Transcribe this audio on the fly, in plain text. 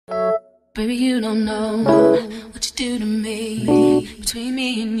Baby, you don't know what you do to me. Between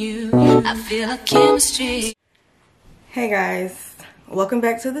me and you, I feel like chemistry. Hey guys, welcome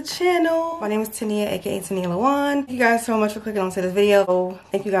back to the channel. My name is Taneeyah, aka Taneeyah LaJuan. Thank you guys so much for clicking onto this video.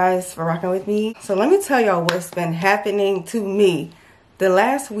 Thank you guys for rocking with me. So let me tell y'all what's been happening to me. The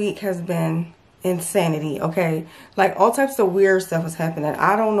last week has been insanity, okay? Like all types of weird stuff was happening.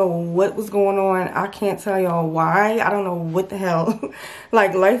 I don't know what was going on. I can't tell y'all why. I don't know what the hell.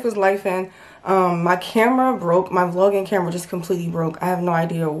 Like life was lifing. My camera broke. My vlogging camera just completely broke. I have no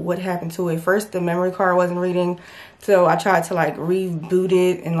idea what happened to it. First, the memory card wasn't reading, so I tried to like reboot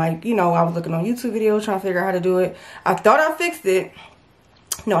it, and like, you know, I was looking on YouTube videos trying to figure out how to do it. I thought I fixed it.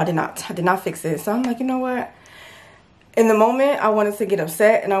 No, I did not. I did not fix it. So I'm like, you know what? In the moment, I wanted to get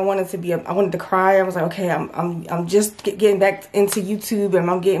upset and I wanted to cry. I was like, okay, I'm just getting back into YouTube and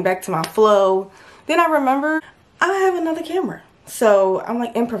I'm getting back to my flow. Then I remember I have another camera. So I'm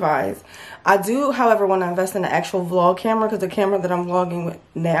like, improvise. I do, however, want to invest in an actual vlog camera, because the camera that I'm vlogging with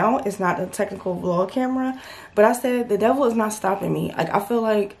now is not a technical vlog camera. But I said the devil is not stopping me. Like, I feel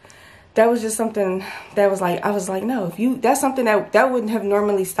like that was just something that was like, I was like, no, if you, that's something that wouldn't have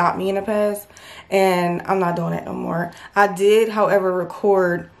normally stopped me in the past, and I'm not doing that no more. I did, however,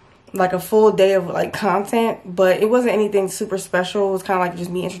 record like a full day of like content, but it wasn't anything super special. It was kind of like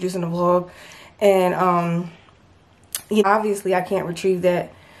just me introducing the vlog, and you know, obviously I can't retrieve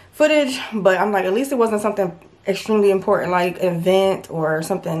that footage, but I'm like, at least it wasn't something extremely important like an event or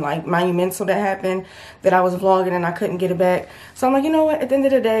something like monumental that happened that I was vlogging and I couldn't get it back. So I'm like, you know what, at the end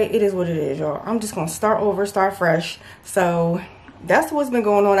of the day, it is what it is, y'all. I'm just gonna start over, start fresh. So that's what's been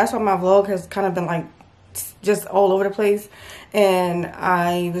going on. That's why my vlog has kind of been like just all over the place, and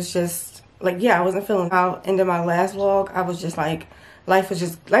I was just like, yeah, I wasn't feeling how ended my last vlog. I was just like, life is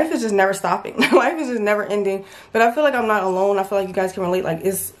just never stopping. Life is just never ending. But I feel like I'm not alone. I feel like you guys can relate. Like,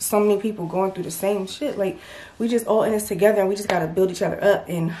 it's so many people going through the same shit. Like, we just all in this together, and we just gotta build each other up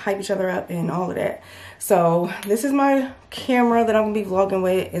and hype each other up and all of that. So this is my camera that I'm gonna be vlogging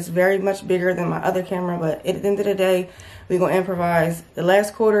with. It's very much bigger than my other camera, but at the end of the day, we're gonna improvise. The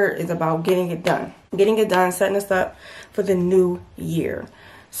last quarter is about getting it done, setting us up for the new year.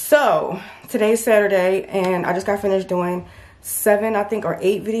 So today's Saturday, and I just got finished doing 7, I think, or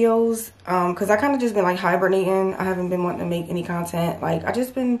 8 videos, because I kind of just been like hibernating. I haven't been wanting to make any content. Like, I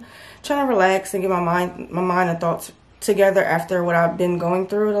just been trying to relax and get my mind and thoughts together after what I've been going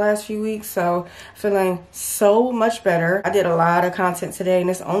through the last few weeks. So feeling so much better. I did a lot of content today, and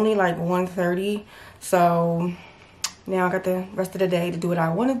it's only like 1:30, so now I got the rest of the day to do what I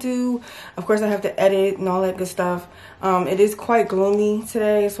want to do. Of course, I have to edit and all that good stuff. It is quite gloomy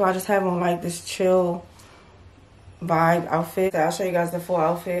today, so I just have on like this chill vibe outfit. I'll show you guys the full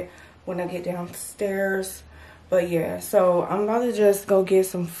outfit when I get downstairs. But yeah, so I'm about to just go get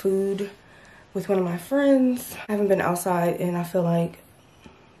some food with one of my friends. I haven't been outside in, I feel like,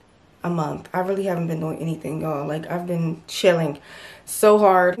 a month. I really haven't been doing anything, y'all. Like, I've been chilling so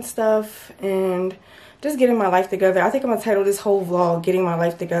hard and stuff and just getting my life together. I think I'm gonna title this whole vlog "Getting My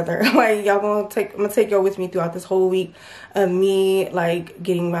Life Together." Like, I'm gonna take y'all with me throughout this whole week of me like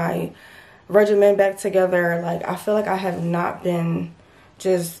getting my regimen back together. Like, I feel like I have not been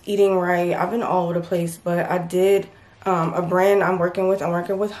just eating right. I've been all over the place, but I did a brand I'm working with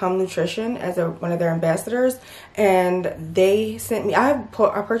Hum Nutrition as one of their ambassadors, and they sent me, I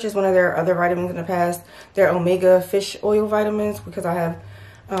purchased one of their other vitamins in the past, their omega fish oil vitamins, because I have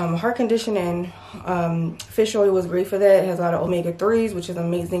heart condition, and fish oil was great for that. It has a lot of omega-3s, which is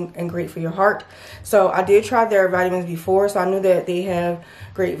amazing and great for your heart. So I did try their vitamins before, so I knew that they have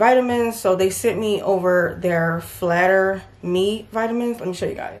great vitamins. So they sent me over their Flatter Me vitamins. Let me show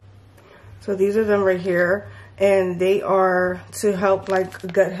you guys. So these are them right here, and they are to help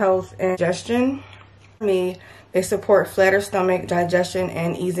like gut health and digestion. They support flatter stomach, digestion,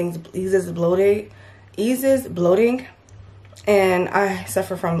 and eases bloating. And I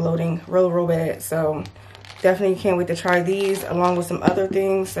suffer from bloating real bad, so definitely can't wait to try these, along with some other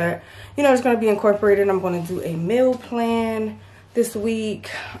things that, you know, is going to be incorporated. I'm going to do a meal plan this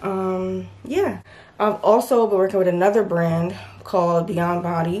week. Yeah, I've also been working with another brand called Beyond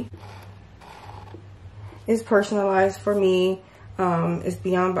Body. It's personalized for me.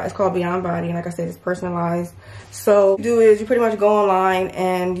 It's called Beyond Body, and like I said, it's personalized. So what you do is you pretty much go online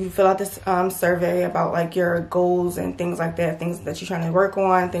and you fill out this survey about like your goals and things like that, things that you're trying to work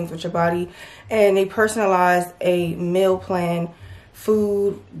on, things with your body, and they personalize a meal plan,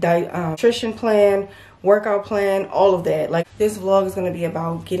 food, nutrition plan, workout plan, all of that. Like, this vlog is going to be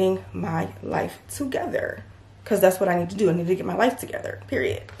about getting my life together, because that's what I need to do. I need to get my life together,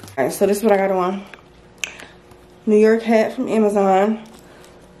 period. All right, so this is what I got on. New York hat from Amazon.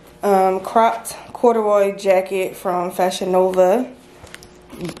 cropped corduroy jacket from Fashion Nova.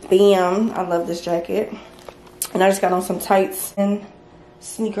 Bam, I love this jacket. And I just got on some tights and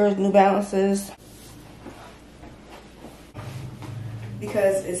sneakers, New Balances,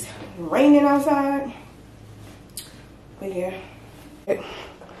 because it's raining outside. But yeah.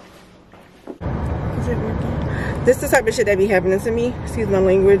 This is the type of shit that be happening to me. Excuse my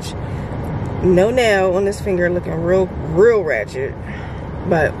language. No nail on this finger, looking real ratchet.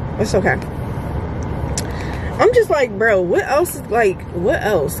 But it's okay. I'm just like, bro, what else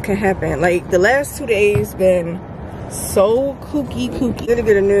can happen? Like, the last 2 days been so kooky. Gonna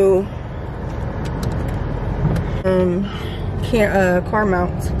get a new car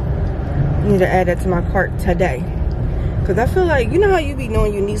mount. I need to add that to my cart today. Cause I feel like, you know how you be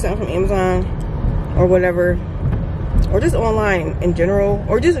knowing you need something from Amazon or whatever, or just online in general,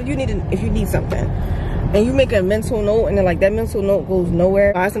 or just if you need something and you make a mental note and then like that mental note goes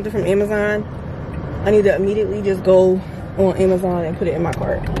nowhere. Buy something from Amazon, I need to immediately just go on Amazon and put it in my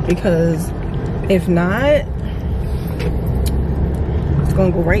cart, because if not, it's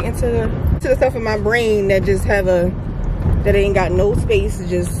gonna go right into the stuff in my brain that just that ain't got no space. It's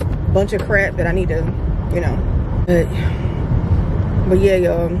just a bunch of crap that I need to, you know. But yeah,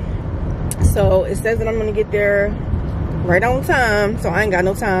 y'all. So it says that I'm gonna get there right on time. So I ain't got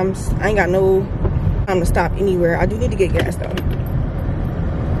no time. I ain't got no time to stop anywhere. I do need to get gas though.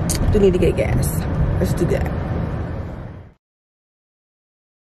 Do need to get gas. Let's do that.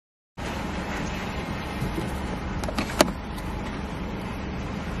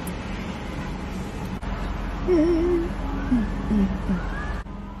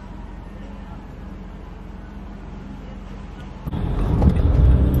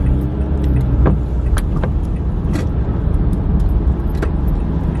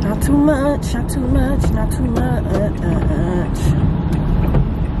 Not too much.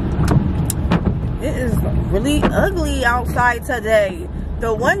 It is really ugly outside today.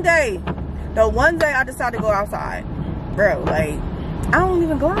 The one day I decided to go outside, bro, like, I don't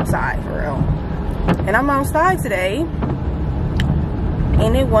even go outside for real. And I'm outside today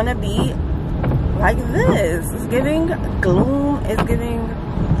and it wanna be like this. It's giving gloom, it's giving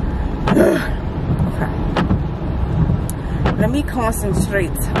okay. Let me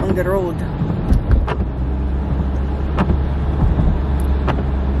concentrate on the road.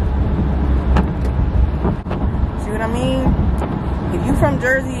 See what I mean? If you from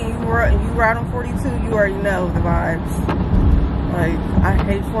Jersey and you ride on 42, you already know the vibes. Like, I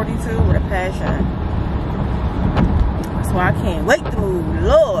hate 42 with a passion. That's why I can't wait to move.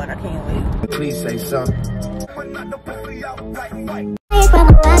 Lord, I can't wait. Please say something.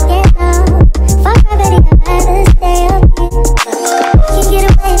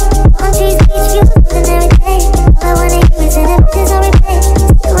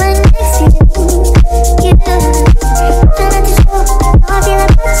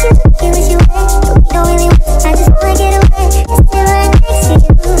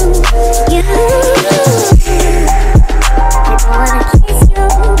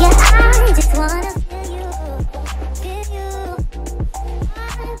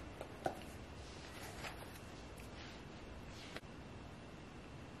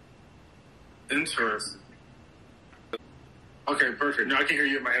 Interesting. Okay, perfect. No, I can hear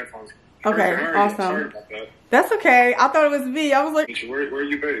you in my headphones. Okay, awesome. Sorry about that. That's okay. I thought it was me. I was like, where are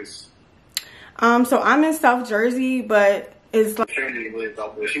you based? So I'm in South Jersey, but it's like Family lived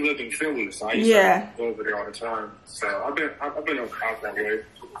out there. She lived in Philly, so I used to go over there all the time. So I've been out that way.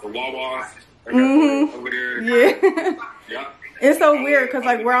 The Wawa, over there. Yeah. Yeah. It's so weird because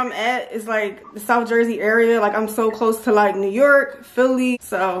like where I'm at is like the South Jersey area. Like I'm so close to like New York, Philly.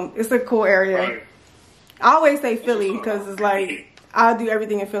 So it's a cool area. Right. I always say Philly because it's like I'll do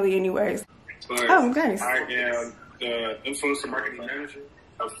everything in Philly anyways. But oh, nice. I am the influencer marketing manager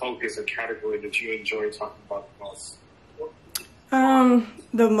of Focus, a category that you enjoy talking about the most.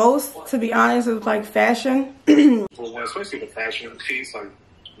 The most, to be honest, is like fashion. Well, especially the fashion piece, like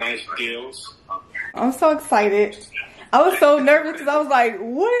nice deals. I'm so excited. I was so nervous because I was like,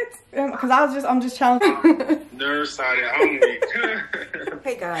 what? Because I'm just challenging. Nerve-sided only.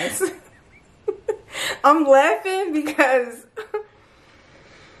 Hey guys. I'm laughing because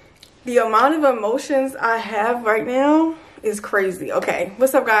the amount of emotions I have right now is crazy. Okay,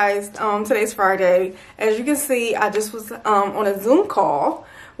 what's up guys? Today's Friday. As you can see, I just was on a Zoom call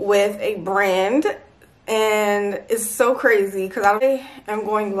with a brand, and it's so crazy because I am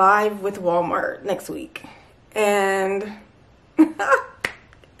going live with Walmart next week. And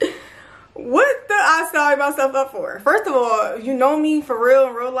what did I sign myself up for? First of all, you know me for real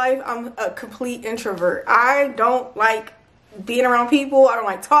in real life, I'm a complete introvert. I don't like being around people. I don't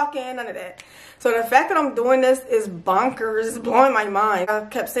like talking, none of that. So the fact that I'm doing this is bonkers. It's blowing my mind. I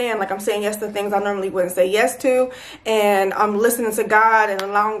kept saying, like, I'm saying yes to things I normally wouldn't say yes to. And I'm listening to God and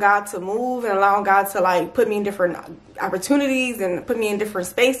allowing God to move and allowing God to, like, put me in different opportunities and put me in different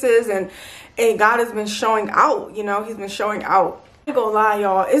spaces. And God has been showing out, you know, he's been showing out. I'm not gonna lie,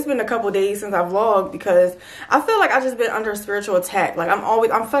 y'all, it's been a couple days since I vlogged because I feel like I've just been under spiritual attack. Like, I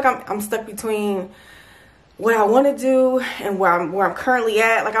feel like I'm stuck between what I want to do and where I'm currently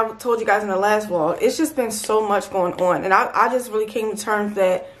at. Like I told you guys in the last vlog, it's just been so much going on. And I just really came to terms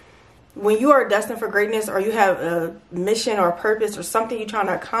that when you are destined for greatness, or you have a mission or a purpose or something you're trying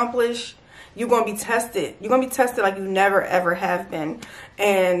to accomplish, you're going to be tested. You're going to be tested like you never ever have been.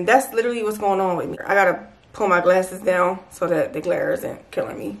 And that's literally what's going on with me. I got to pull my glasses down so that the glare isn't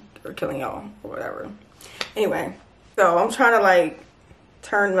killing me or killing y'all or whatever. Anyway, so I'm trying to like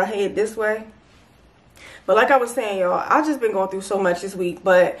turn my head this way. But like I was saying, y'all, I've just been going through so much this week.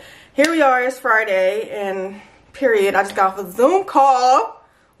 But here we are, it's Friday, and period. I just got off a Zoom call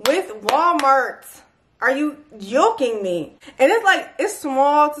with Walmart. Are you joking me? And it's like, it's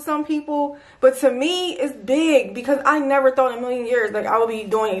small to some people, but to me, it's big because I never thought in a million years, like, I would be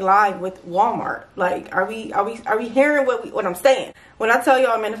doing a live with Walmart. Like, are we hearing what I'm saying? When I tell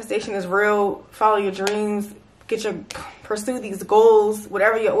y'all manifestation is real, follow your dreams, pursue these goals,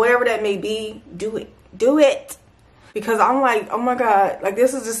 whatever that may be, do it. Do it. Because I'm like, oh my God, like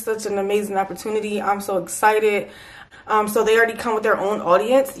this is just such an amazing opportunity. I'm so excited. So they already come with their own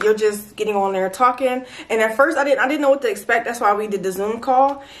audience. You're just getting on there talking. And at first I didn't know what to expect. That's why we did the Zoom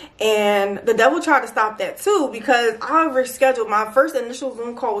call. And the devil tried to stop that too, because I rescheduled. My first initial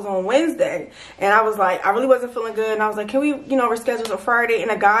Zoom call was on Wednesday. And I was like, I really wasn't feeling good. And I was like, can we, reschedule to Friday?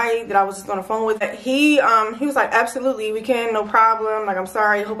 And a guy that I was just on the phone with, he was like, absolutely, we can, no problem. Like, I'm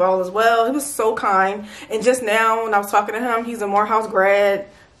sorry, hope all is well. He was so kind. And just now when I was talking to him, he's a Morehouse grad.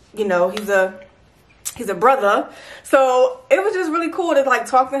 He's a brother, so it was just really cool to like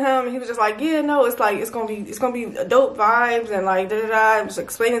talk to him. He was just like, yeah, no, it's like it's gonna be dope vibes and like da da da. He was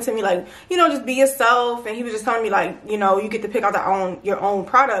explaining to me like, just be yourself. And he was just telling me like, you get to pick out your own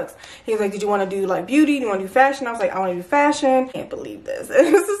products. He was like, did you want to do like beauty? Do you want to do fashion? I was like, I want to do fashion. I can't believe this.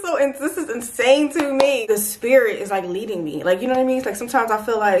 This is insane to me. The spirit is like leading me. Like, you know what I mean? It's like sometimes I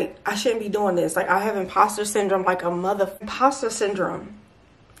feel like I shouldn't be doing this. Like I have imposter syndrome, like imposter syndrome,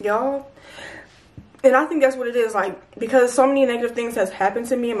 y'all. And I think that's what it is, like, because so many negative things has happened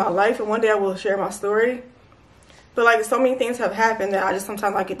to me in my life, and one day I will share my story. But like, so many things have happened that I just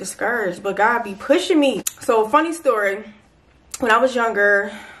sometimes I get discouraged, but God be pushing me. So funny story, when I was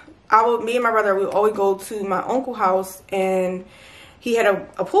younger, me and my brother, we would always go to my uncle's house, and he had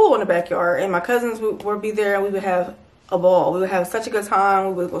a pool in the backyard, and my cousins would be there, and we would have a ball. We would have such a good time.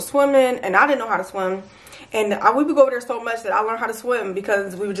 We would go swimming, and I didn't know how to swim. And we would go over there so much that I learned how to swim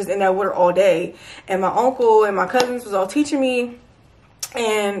because we were just in that water all day. And my uncle and my cousins was all teaching me.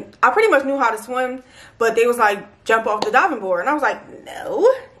 And I pretty much knew how to swim. But they was like, jump off the diving board. And I was like,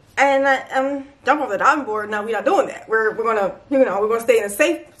 no. And jump off the diving board. No, we're not doing that. We're gonna, we're gonna stay in a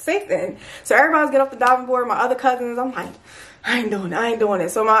safe end. So everybody's getting off the diving board. My other cousins, I'm like, I ain't doing it.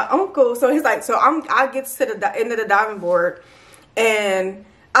 So my uncle, so he's like, so I get to the end of the diving board, and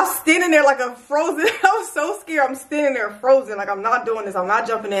I'm standing there like I'm frozen. I was so scared. I'm standing there frozen. Like, I'm not doing this. I'm not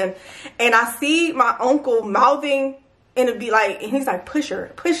jumping in. And I see my uncle mouthing, and it'd be like, and he's like, push her,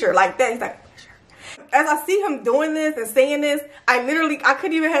 like that. He's like, push her. As I see him doing this and saying this, I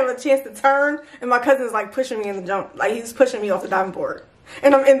couldn't even have a chance to turn. And my cousin's like pushing me in the jump. Like, he's pushing me off the diving board.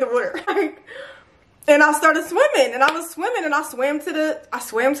 And I'm in the water. And I started swimming. And I was swimming, and I swam to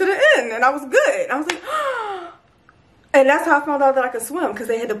the end. And I was good. I was like, and that's how I found out that I could swim, because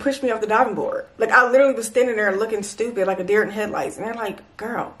they had to push me off the diving board. Like, I literally was standing there looking stupid like a deer in headlights. And they're like,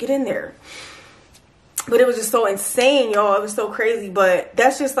 girl, get in there. But it was just so insane, y'all. It was so crazy. But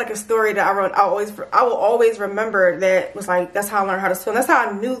that's just like a story that I will always remember. That was like, that's how I learned how to swim. That's how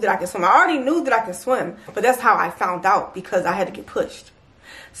I knew that I could swim. I already knew that I could swim, but that's how I found out, because I had to get pushed.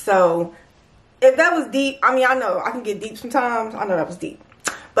 So if that was deep, I mean, I know I can get deep sometimes. I know that was deep.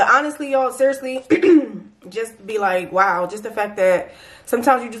 But honestly, y'all, seriously, just be like, wow, just the fact that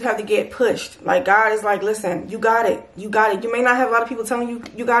sometimes you just have to get pushed. Like, God is like, listen, you got it. You got it. You may not have a lot of people telling you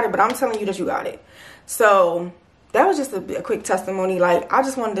you got it, but I'm telling you that you got it. So that was just a quick testimony. Like, I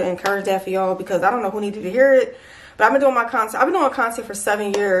just wanted to encourage that for y'all, because I don't know who needed to hear it. But I've been doing my content. I've been doing content for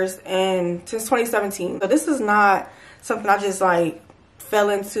 7 years, and since 2017. So this is not something I just like fell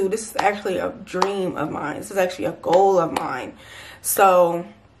into. This is actually a dream of mine. This is actually a goal of mine. So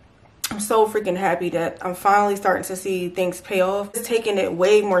I'm so freaking happy that I'm finally starting to see things pay off. Just taking it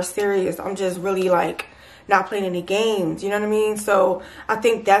way more serious. I'm just really like not playing any games, you know what I mean? So I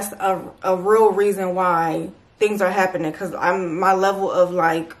think that's a real reason why things are happening, because my level of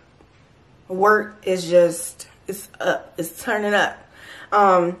like work is just, it's up, it's turning up.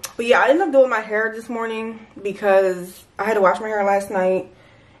 But yeah, I ended up doing my hair this morning because I had to wash my hair last night,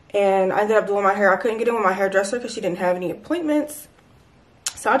 and I ended up doing my hair. I couldn't get in with my hairdresser because she didn't have any appointments,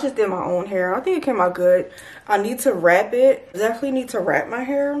 so I just did my own hair. I think it came out good. I need to wrap it. Definitely need to wrap my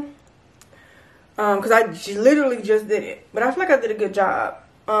hair because I literally just did it, but I feel like I did a good job.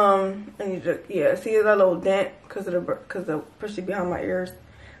 And yeah, see that little dent because the pushy behind my ears,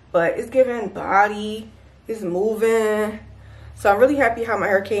 but it's giving body, it's moving. So I'm really happy how my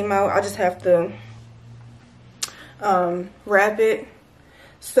hair came out. I just have to wrap it.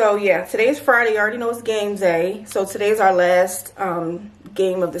 So yeah, today's Friday. You already know it's game day. So today's our last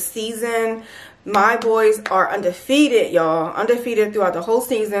game of the season. My boys are undefeated, y'all. Undefeated throughout the whole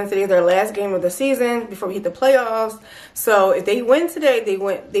season. Today's their last game of the season before we hit the playoffs. So if they win today,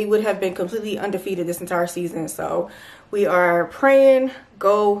 they would have been completely undefeated this entire season. So we are praying.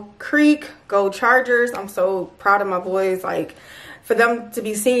 Go Creek, go Chargers. I'm so proud of my boys. Like, for them to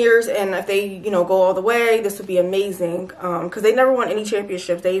be seniors, and if they, you know, go all the way, this would be amazing. Because they never won any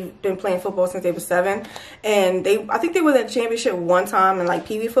championships. They've been playing football since they were 7, and I think they won a championship one time in like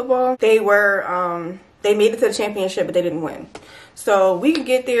Pee Wee football. They made it to the championship, but they didn't win. So we can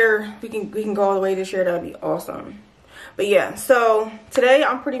get there. We can go all the way this year. That'd be awesome. But yeah, so today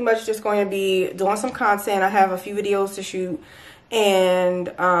I'm pretty much just going to be doing some content. I have a few videos to shoot, and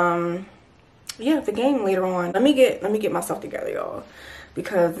yeah, the game later on. Let me get myself together, y'all,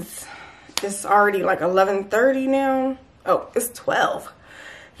 because it's already like 11:30 now. Oh, it's 12.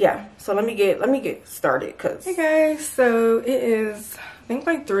 Yeah, so let me get started. Cause hey guys, so it is I think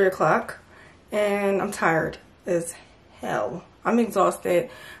like 3 o'clock, and I'm tired as hell. I'm exhausted,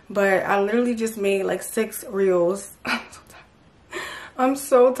 but I literally just made like 6 reels. I'm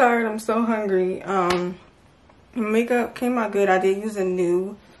so tired. I'm so hungry. Makeup came out good. I did use a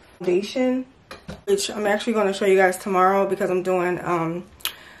new foundation, which I'm actually going to show you guys tomorrow, because I'm doing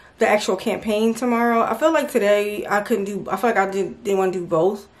the actual campaign tomorrow. I feel like today I feel like I didn't want to do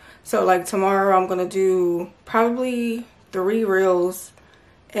both. So like tomorrow I'm going to do probably 3 reels,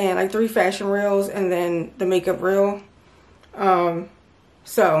 and like 3 fashion reels, and then the makeup reel.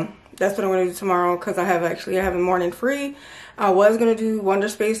 So that's what I'm going to do tomorrow, because I have a morning free. I was going to do Wonder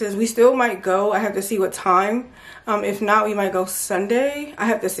Spaces. We still might go. I have to see what time. If not, we might go Sunday. I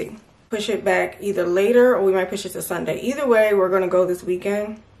have to see. Push it back either later, or we might push it to Sunday. Either way, we're going to go this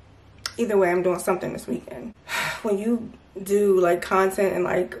weekend. Either way, I'm doing something this weekend. When you do like content and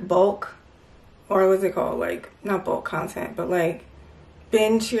like bulk, or what's it called? Like, not bulk content, but like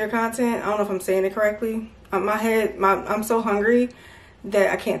binge your content. I don't know if I'm saying it correctly. I'm so hungry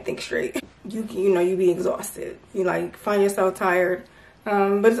that I can't think straight. You know, you be exhausted. You like find yourself tired.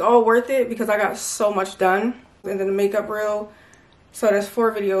 But it's all worth it, because I got so much done. And then the makeup reel. So there's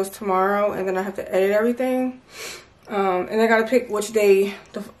 4 videos tomorrow, and then I have to edit everything. And I gotta pick which day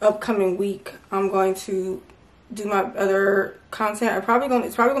the upcoming week I'm going to do my other content. It's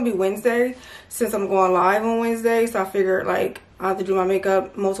probably gonna be Wednesday, since I'm going live on Wednesday. So I figured like I have to do my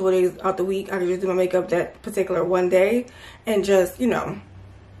makeup multiple days out the week. I can just do my makeup that particular one day, and just, you know,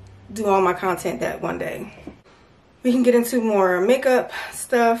 do all my content that one day. We can get into more makeup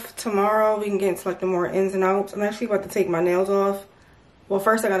stuff tomorrow. We can get into like the more ins and outs. I'm actually about to take my nails off. Well,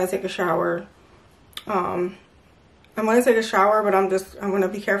 first I gotta take a shower. I'm gonna take a shower, but I'm gonna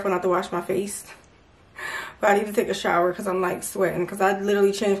be careful not to wash my face. But I need to take a shower because I'm like sweating, because I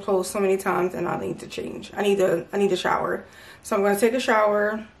literally changed clothes so many times, and I need to change. I need to shower. So I'm gonna take a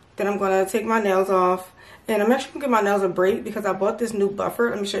shower, then I'm gonna take my nails off, and I'm actually gonna give my nails a break because I bought this new buffer.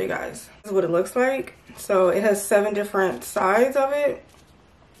 Let me show you guys. This is what it looks like. So it has 7 different sides of it.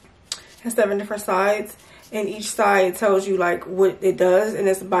 It has 7 different sides, and each side tells you like what it does, and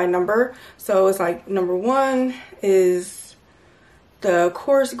it's by number. So it's like number 1 is the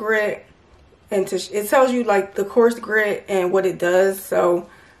coarse grit, and it tells you like the coarse grit and what it does. So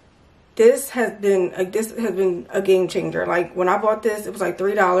this has been a game changer. Like when I bought this, it was like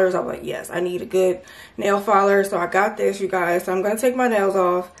 $3. I was like, yes, I need a good nail filer. So I got this, you guys. So I'm gonna take my nails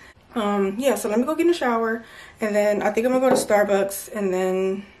off. Yeah, so let me go get in the shower, and then I think I'm gonna go to Starbucks, and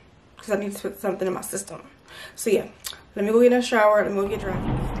then because I need to put something in my system. So yeah, let me go get in the shower. Let me go get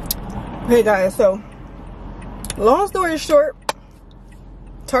dressed. Hey guys, so long story short,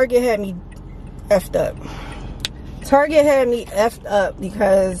 Target had me effed up. Target had me effed up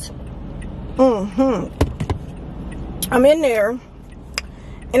because I'm in there,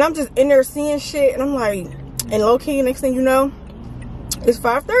 and I'm just in there seeing shit, and I'm like, and low key, next thing you know, it's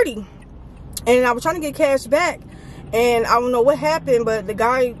 5:30. and I was trying to get cash back, and I don't know what happened, but the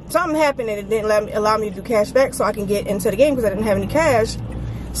guy, something happened and it didn't allow me to do cash back so I can get into the game because I didn't have any cash.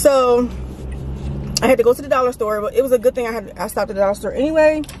 So I had to go to the dollar store, but it was a good thing I stopped at the dollar store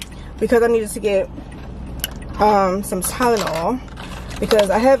anyway, because I needed to get some Tylenol because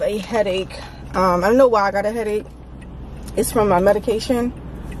I have a headache. I don't know why I got a headache. It's from my medication.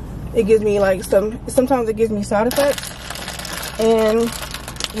 It gives me like sometimes it gives me side effects, and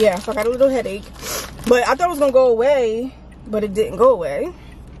yeah, so I got a little headache. But I thought it was gonna go away, but it didn't go away,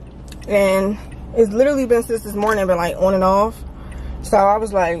 and it's literally been since this morning, been like on and off. So I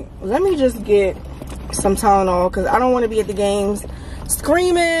was like, let me just get some Tylenol because I don't want to be at the games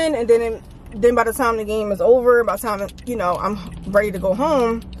screaming, and then by the time the game is over, by the time, you know, I'm ready to go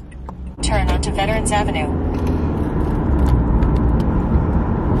home. Turn onto Veterans Avenue.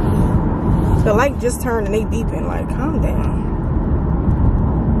 The light just turned and they beeping, like, calm down.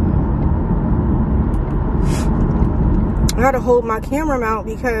 I gotta hold my camera mount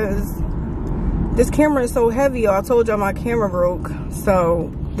because this camera is so heavy. I told y'all my camera broke.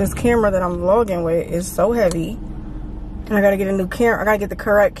 So this camera that I'm vlogging with is so heavy. And I gotta get a new camera. I gotta get the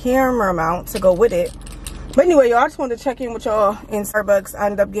correct camera mount to go with it. But anyway, y'all, I just wanted to check in with y'all in Starbucks. I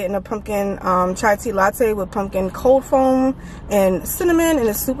ended up getting a pumpkin chai tea latte with pumpkin cold foam and cinnamon, and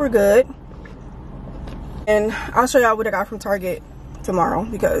it's super good. And I'll show y'all what I got from Target tomorrow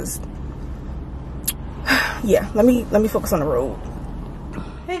because, yeah, let me focus on the road.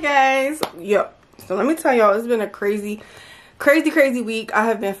 Hey guys, yep. So let me tell y'all, it's been a crazy week. I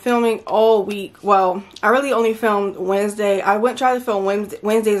have been filming all week. Well, I really only filmed Wednesday. I try to film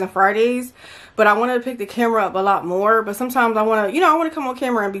Wednesdays and Fridays, but I wanted to pick the camera up a lot more. But sometimes I want to, you know, I want to come on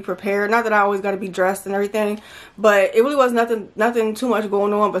camera and be prepared. Not that I always got to be dressed and everything, but it really was nothing too much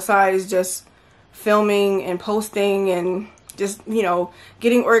going on besides just filming and posting and just, you know,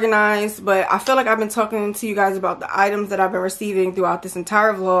 getting organized. But I feel like I've been talking to you guys about the items that I've been receiving throughout this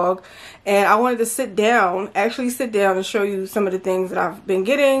entire vlog, and I wanted to actually sit down and show you some of the things that I've been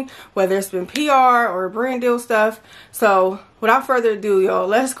getting, whether it's been PR or brand deal stuff. So without further ado, y'all,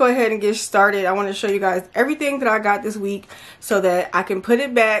 let's go ahead and get started. I want to show you guys everything that I got this week so that I can put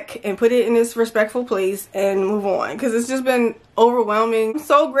it back and put it in this respectful place and move on, because it's just been overwhelming. I'm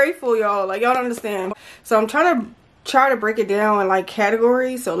so grateful, y'all, like, y'all don't understand. So I'm trying to break it down in like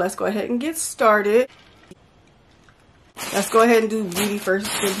categories. So let's go ahead and get started. Let's go ahead and do beauty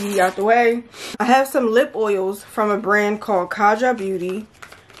first, get beauty out the way. I have some lip oils from a brand called Kaja Beauty,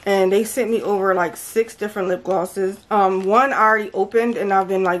 and they sent me over like 6 different lip glosses. One I already opened and I've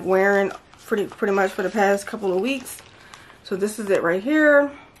been like wearing pretty much for the past couple of weeks. So this is it right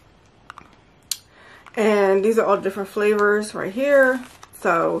here, and these are all different flavors right here.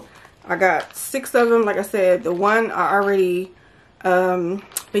 So I got 6 of them. Like I said, the one I already been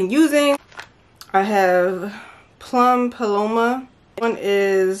using. I have Plum Paloma. One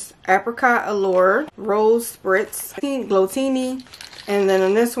is Apricot Allure, Rose Spritz, Glotini, and then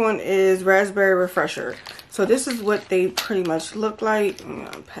on this one is Raspberry Refresher. So this is what they pretty much look like. I'm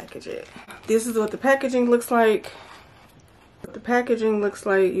gonna package it. This is what the packaging looks like.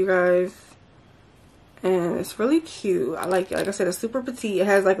 You guys. And it's really cute. I like it. Like I said, it's super petite. It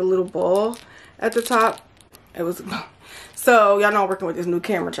has like a little ball at the top. So y'all know I'm working with this new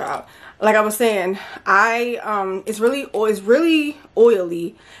camera, child. Like I was saying, it's really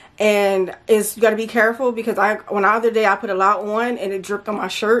oily, and you got to be careful because when the other day I put a lot on and it dripped on my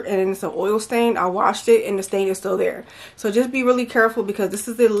shirt and it's an oil stain. I washed it and the stain is still there. So just be really careful because this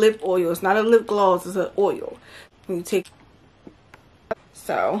is a lip oil. It's not a lip gloss. It's an oil. When you take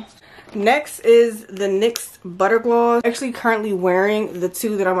next is the NYX Butter Gloss. I'm actually currently wearing the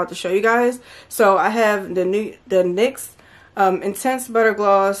 2 that I'm about to show you guys. So I have the NYX Intense Butter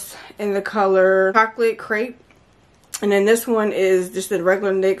Gloss in the color Chocolate Crepe. And then this one is just the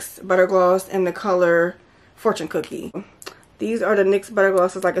regular NYX Butter Gloss in the color Fortune Cookie. These are the NYX Butter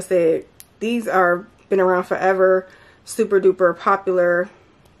Glosses. Like I said, these are been around forever. Super duper popular.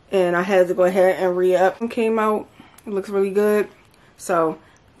 And I had to go ahead and re-up. It came out. It looks really good. So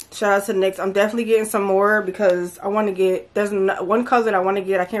shout out to NYX. I'm definitely getting some more because I want to get, there's one color that I want to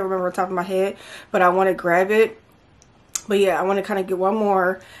get. I can't remember on top of my head, but I want to grab it. But yeah, I want to kind of get one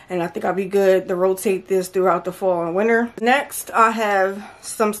more, and I think I'll be good to rotate this throughout the fall and winter. Next, I have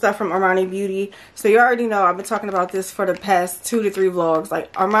some stuff from Armani Beauty. So you already know I've been talking about this for the past 2 to 3 vlogs.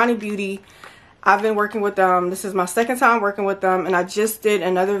 Like Armani Beauty, I've been working with them. This is my 2nd time working with them, and I just did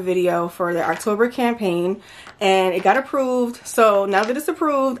another video for the October campaign, and it got approved. So now that it's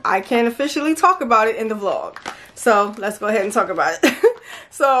approved, I can officially talk about it in the vlog. So let's go ahead and talk about it.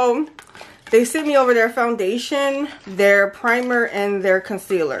 So they sent me over their foundation, their primer, and their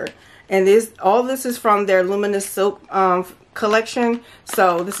concealer. And all this is from their Luminous Silk collection.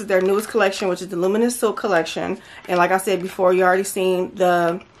 So this is their newest collection, which is the Luminous Silk collection. And like I said before, you already seen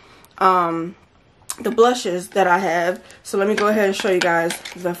the blushes that I have. So let me go ahead and show you guys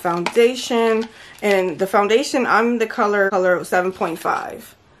the foundation. And the foundation, I'm the color 7.5.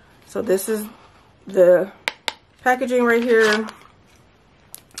 So this is the packaging right here.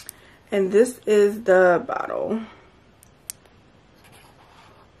 And this is the bottle.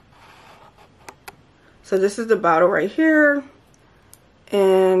 So this is the bottle right here.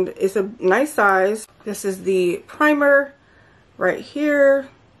 And it's a nice size. This is the primer right here.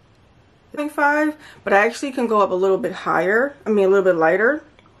 5, but I actually can go up a little bit higher. I mean, a little bit lighter.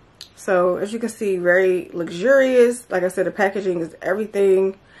 So as you can see, very luxurious. Like I said, the packaging is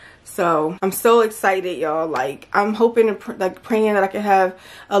everything. So I'm so excited, y'all. Like, I'm hoping and like praying that I can have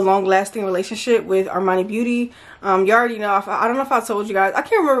a long-lasting relationship with Armani Beauty. You already know. I don't know if I told you guys. I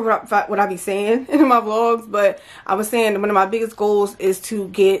can't remember what I be saying in my vlogs, but I was saying one of my biggest goals is to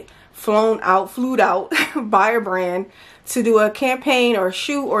get flued out by a brand to do a campaign or a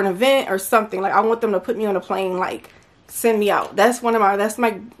shoot or an event or something. Like, I want them to put me on a plane, like send me out. That's my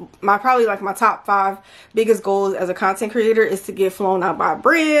probably like my top 5 biggest goals as a content creator, is to get flown out by a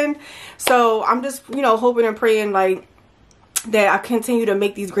brand. So I'm just, you know, hoping and praying like that I continue to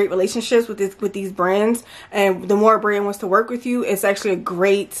make these great relationships with these brands. And the more a brand wants to work with you, it's actually a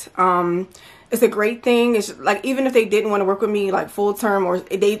great it's a great thing. It's like, even if they didn't want to work with me like full term, or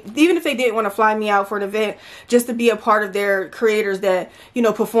even if they didn't want to fly me out for an event, just to be a part of their creators that, you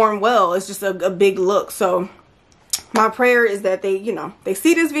know, perform well, it's just a big look. So my prayer is that they, you know, they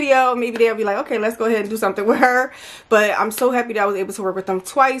see this video, maybe they'll be like, okay, let's go ahead and do something with her. But I'm so happy that I was able to work with them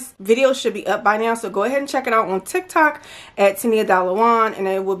twice. Videos should be up by now, so go ahead and check it out on TikTok at Taneeyah LaJuan, and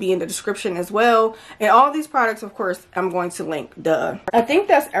it will be in the description as well. And all these products, of course, I'm going to link. I think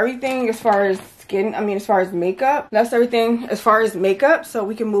that's everything as far as skin, as far as makeup. That's everything as far as makeup, so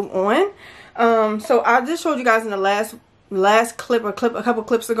we can move on. So I just showed you guys in the last clip, a couple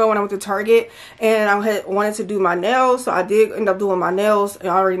clips ago, when I went to Target and I wanted to do my nails. So I did end up doing my nails. I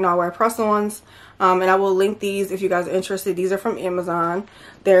already know I wear press-ons, and I will link these if you guys are interested. These are from Amazon.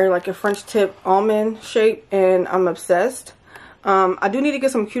 They're like a French tip almond shape, and I'm obsessed. I do need to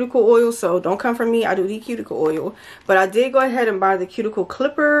get some cuticle oil, so don't come for me. I do need cuticle oil, but I did go ahead and buy the cuticle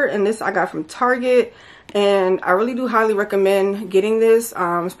clipper, and this I got from Target. And I really do highly recommend getting this,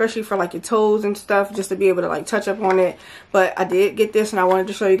 especially for like your toes and stuff, just to be able to like touch up on it. But I did get this, and I wanted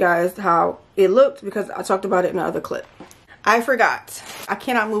to show you guys how it looked because I talked about it in another clip. I forgot. I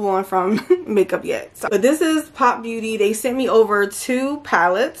cannot move on from makeup yet. But this is Pop Beauty. They sent me over 2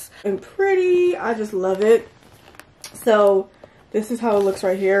 palettes, and pretty. I just love it. So this is how it looks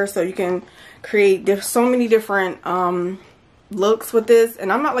right here. So you can create so many different looks with this. And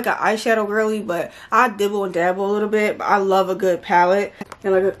I'm not like an eyeshadow girly, but I dibble and dabble a little bit. But I love a good palette.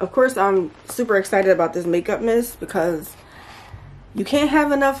 And like, of course, I'm super excited about this makeup mist, because you can't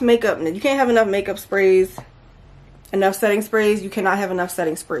have enough makeup. You can't have enough makeup sprays, enough setting sprays. You cannot have enough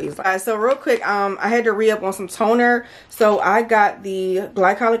setting sprays. Alright, so real quick, I had to re-up on some toner. So I got the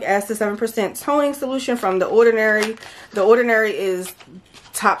glycolic acid 7% toning solution from The Ordinary. The Ordinary is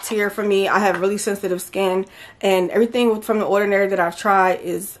top tier for me. I have really sensitive skin, and everything from The Ordinary that I've tried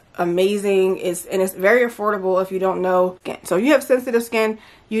is amazing. And it's very affordable if you don't know. So if you have sensitive skin,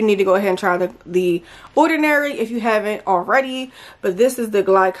 you need to go ahead and try the Ordinary if you haven't already. But this is the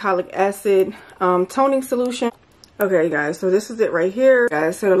glycolic acid toning solution. Okay guys, so this is it right here,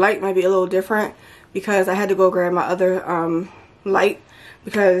 guys. So the light might be a little different because I had to go grab my other light,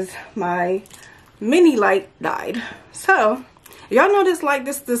 because my mini light died. So y'all know this light,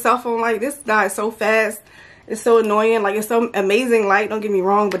 the cell phone light, this dies so fast. It's so annoying. Like, it's so amazing light, don't get me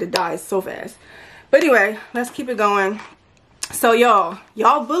wrong, but it dies so fast. But anyway, let's keep it going. So y'all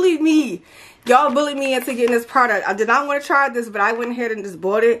bullied me. Y'all bullied me into getting this product. I did not want to try this, but I went ahead and just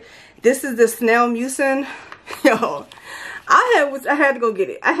bought it. This is the Snail Mucin. Yo, I had to go get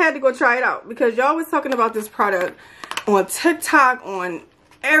it. I had to go try it out, because y'all was talking about this product on TikTok, on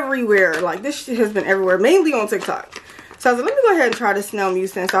everywhere. Like, this shit has been everywhere, mainly on TikTok. So I was like, let me go ahead and try the Snail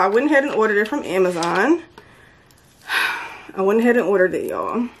Mucin. So I went ahead and ordered it from Amazon. I went ahead and ordered it,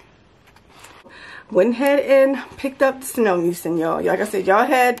 y'all. Went ahead and picked up the Snail Mucin, y'all. Like I said, y'all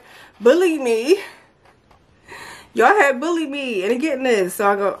had bullied me. Y'all had bullied me into getting this. So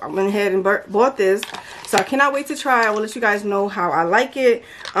I went ahead and bought this. So I cannot wait to try. I will let you guys know how I like it.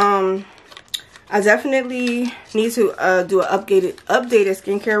 I definitely need to do an updated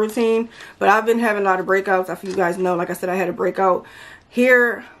skincare routine. But I've been having a lot of breakouts. If you guys know, like I said, I had a breakout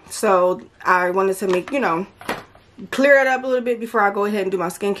here. So I wanted to make, you know, clear it up a little bit before I go ahead and do my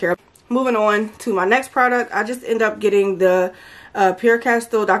skincare. moving on to my next product. I just end up getting the Pure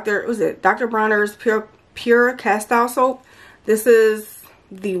Castile Dr. Bronner's Pure Castile soap. This is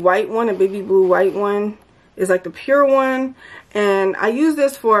the white one, a baby blue white one is like the pure one, and I use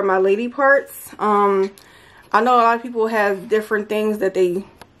this for my lady parts. I know a lot of people have different things that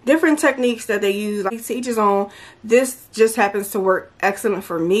different techniques that they use, like to each his own. This just happens to work excellent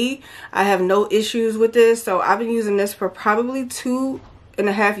for me. I have no issues with this, so I've been using this for probably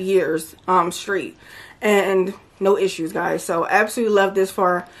 2.5 years straight, and no issues, guys. So absolutely love this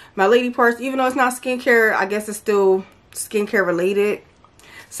for my lady parts. Even though it's not skincare, I guess it's still skincare related.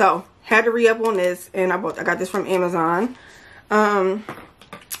 So had to re-up on this, and I got this from Amazon.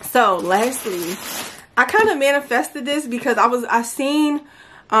 So lastly, I kind of manifested this because I seen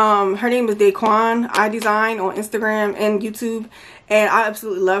her name is Daquan I Design on Instagram and YouTube, and I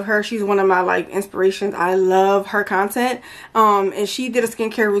absolutely love her. She's one of my like inspirations. I love her content. And she did a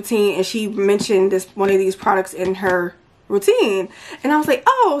skincare routine, and she mentioned one of these products in her routine, and I was like,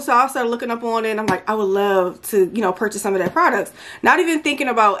 oh. So I started looking up on it, and I'm like, I would love to, you know, purchase some of their products, not even thinking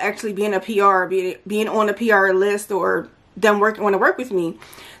about actually being a PR, being on a PR list, or them want to work with me.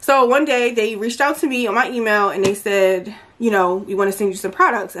 So one day they reached out to me on my email, and they said, you know, we want to send you some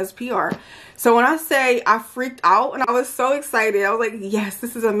products as PR. So when I say I freaked out, and I was so excited, I was like, yes,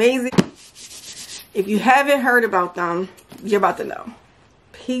 this is amazing. If you haven't heard about them, you're about to know.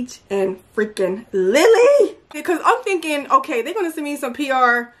 Peach and freaking Lily. Because I'm thinking, okay, they're going to send me some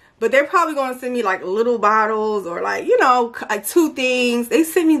PR, but they're probably going to send me like little bottles, or like, you know, like 2 things. They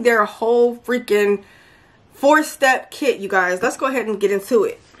sent me their whole freaking 4-step kit, you guys. Let's go ahead and get into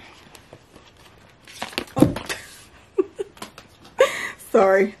it. Oh.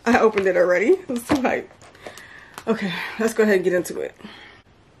 Sorry, I opened it already. It was too hype. Okay, let's go ahead and get into it.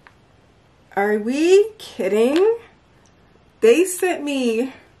 Are we kidding? They sent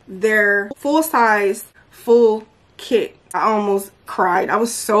me their full-size full kit. I almost cried. I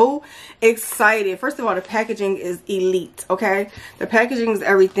was so excited. First of all, the packaging is elite, okay? The packaging is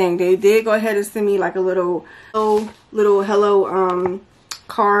everything. They did go ahead and send me like a little hello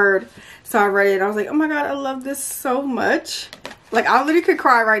card. So I read it. I was like, oh my god, I love this so much. Like, I literally could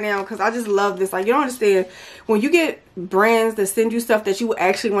cry right now because I just love this. Like, you don't understand. When you get brands that send you stuff that you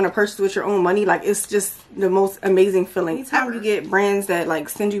actually want to purchase with your own money, like, it's just the most amazing feeling. Anytime you get brands that, like,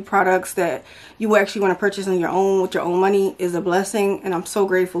 send you products that you actually want to purchase on your own with your own money is a blessing. And I'm so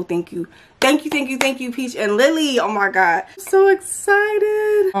grateful. Thank you. Thank you, thank you, thank you, Peach and Lily. Oh, my God. I'm so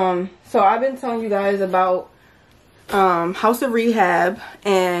excited. So I've been telling you guys about House of Rehab,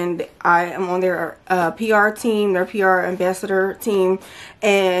 and I am on their PR team, their PR ambassador team,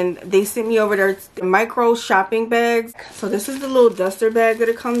 and they sent me over their micro shopping bags. So this is the little duster bag that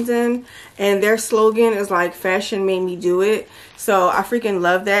it comes in, and their slogan is like, fashion made me do it. So I freaking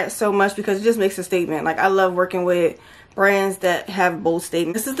love that so much because it just makes a statement. Like, I love working with brands that have bold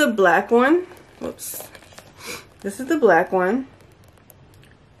statements. This is the black one. Whoops. This is the black one.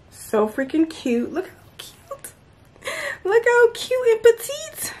 So freaking cute. Look how cute and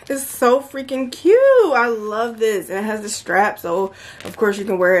petite. It's so freaking cute. I love this. And it has the strap, so of course you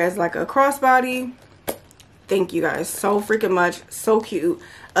can wear it as like a crossbody. Thank you guys so freaking much. So cute.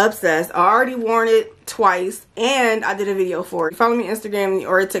 Obsessed. I already worn it twice, and I did a video for it. Follow me on Instagram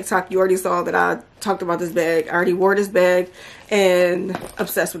or TikTok. You already saw that I talked about this bag. I already wore this bag and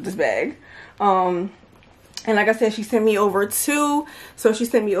obsessed with this bag. And like I said, she sent me over 2. So she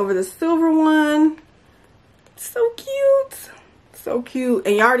sent me over the silver one. So cute. So cute.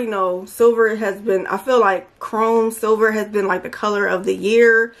 And you already know silver has been, I feel like chrome silver has been like the color of the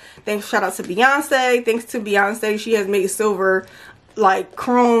year. Shout out to Beyonce. Thanks to Beyonce, she has made silver like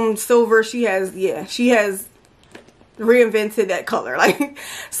chrome silver. She has reinvented that color. Like,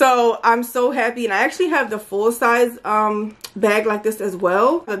 so I'm so happy. And I actually have the full size bag like this as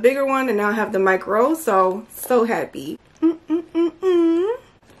well, the bigger one, and now I have the micro. So happy.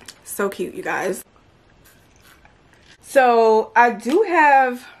 So cute, you guys. So I do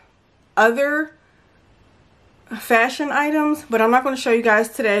have other fashion items, but I'm not going to show you guys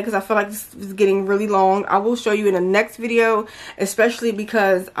today because I feel like this is getting really long. I will show you in the next video, especially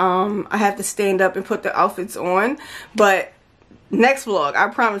because I have to stand up and put the outfits on. But next vlog, I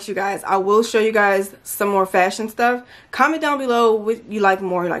promise you guys, I will show you guys some more fashion stuff. Comment down below what you like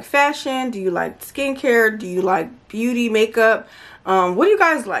more. You like fashion? Do you like skincare? Do you like beauty, makeup? What do you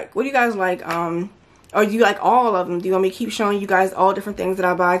guys like? What do you guys like? Or do you like all of them? Do you want me to keep showing you guys all different things that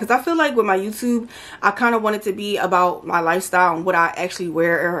I buy? Because I feel like with my YouTube, I kind of want it to be about my lifestyle and what I actually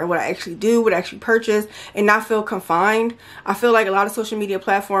wear or what I actually do, what I actually purchase, and not feel confined. I feel like a lot of social media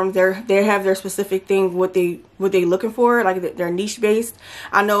platforms, they have their specific thing, what they looking for, like they're niche based.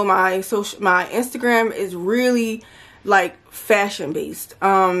 I know my Instagram is really like fashion based.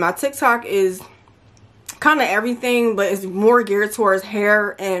 My TikTok is kind of everything, but it's more geared towards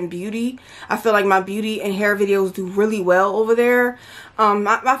hair and beauty. I feel like my beauty and hair videos do really well over there.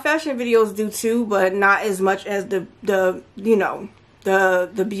 My fashion videos do too, but not as much as the you know,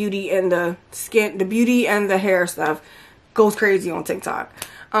 the beauty and the skin, the beauty and the hair stuff goes crazy on TikTok.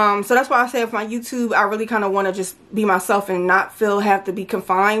 So that's why I say with my YouTube, I really kind of want to just be myself and not have to be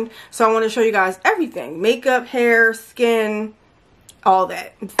confined. So I want to show you guys everything: makeup, hair, skin, all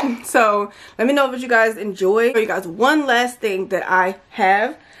that. So let me know what you guys enjoy. I'll show you guys one last thing that I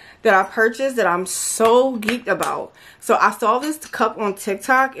have, that I purchased, that I'm so geeked about. So I saw this cup on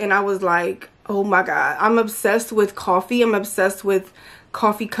TikTok and I was like, oh my god, I'm obsessed with coffee. I'm obsessed with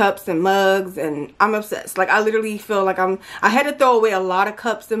coffee cups and mugs, and I'm obsessed. Like, I literally feel like I had to throw away a lot of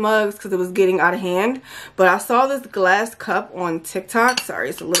cups and mugs because it was getting out of hand. But I saw this glass cup on TikTok. Sorry,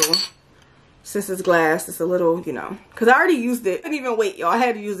 it's a little, since it's glass, it's a little, you know, because I already used it. I didn't even wait, y'all. I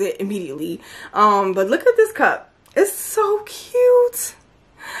had to use it immediately. But look at this cup. It's so cute.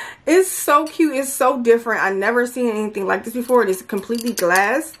 It's so cute. It's so different. I've never seen anything like this before. It is completely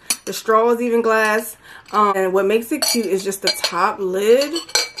glass. The straw is even glass. And what makes it cute is just the top lid.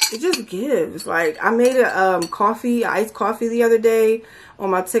 It just gives. Like, I made a iced coffee the other day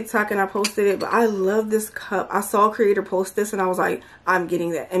on my TikTok and I posted it. But I love this cup. I saw a creator post this and I was like, I'm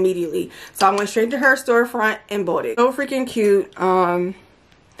getting that immediately. So I went straight to her storefront and bought it. So freaking cute.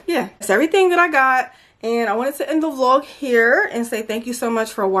 Yeah, that's everything that I got. And I wanted to end the vlog here and say thank you so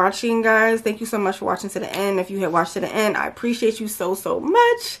much for watching, guys. Thank you so much for watching to the end. If you had watched to the end, I appreciate you so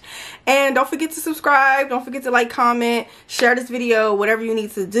much. And don't forget to subscribe. Don't forget to like, comment, share this video, whatever you need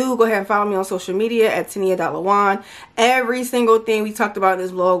to do. Go ahead and follow me on social media at Taneeyah.LaJuan. Every single thing we talked about in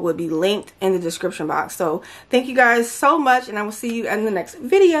this vlog will be linked in the description box. So thank you guys so much, and I will see you in the next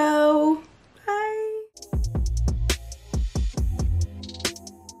video.